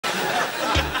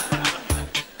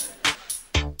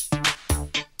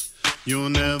You're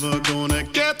never gonna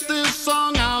get this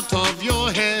song out of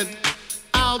your head,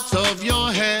 out of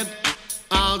your head,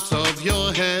 out of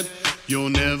your head. You're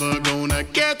never gonna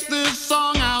get this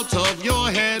song out of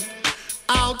your head,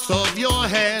 out of your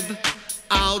head,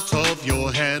 out of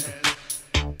your head.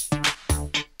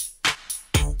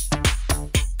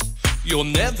 You're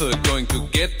never going to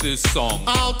get this song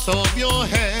out of your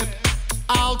head,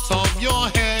 out of your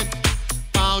head,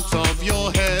 out of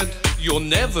your head. You're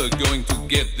never going to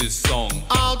get this song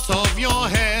out of your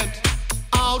head,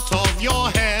 out of your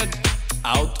head,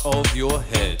 out of your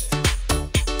head.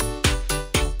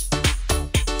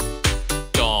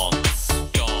 Dance,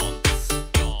 dance,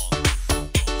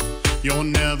 dance. You're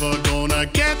never gonna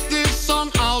get this song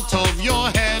out of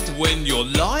your head when you're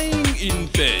lying in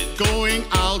bed, going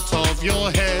out of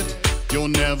your head. You're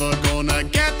never gonna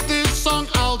get this song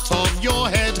out of your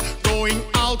head, going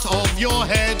out of your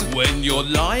head. When you're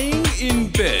lying in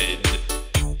bed,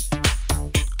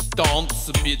 dance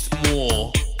a bit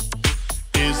more.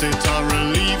 Is it a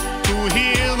relief to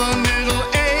hear the middle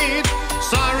eight?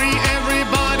 Sorry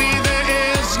everybody, there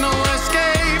is no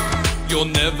escape.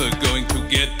 You're never going to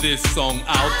get this song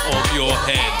out of your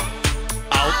head,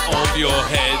 out of your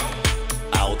head,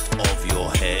 out of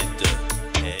your head.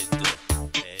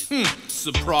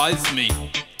 Surprise me.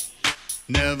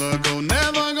 Never gonna,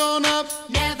 never gonna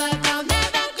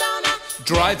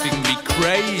driving me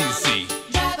crazy.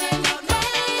 Driving you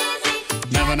crazy.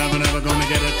 Never gonna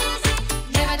get it.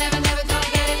 Never gonna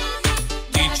get it.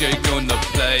 DJ gonna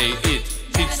play it,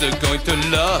 kids are going to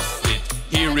love it.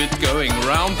 Hear it going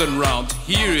round and round,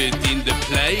 hear it in the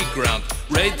playground.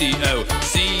 Radio,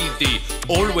 CD,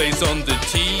 always on the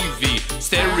TV.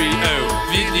 Stereo,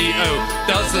 video,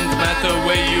 doesn't matter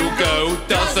where you go,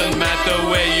 doesn't matter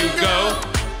where you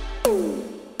go.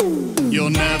 You're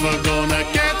never gonna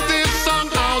get this song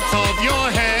out of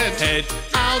your head, Head,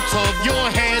 out of your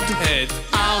head, head,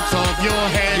 out of your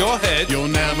head, your head. You're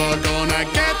never gonna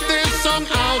get this song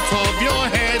out of your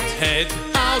head, Head,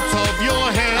 out of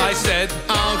your head. I said,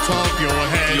 out of your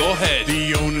head. Your head.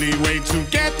 The only way to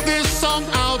get this song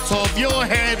out of your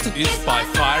head is by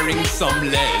firing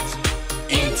some lead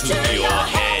into your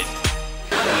head.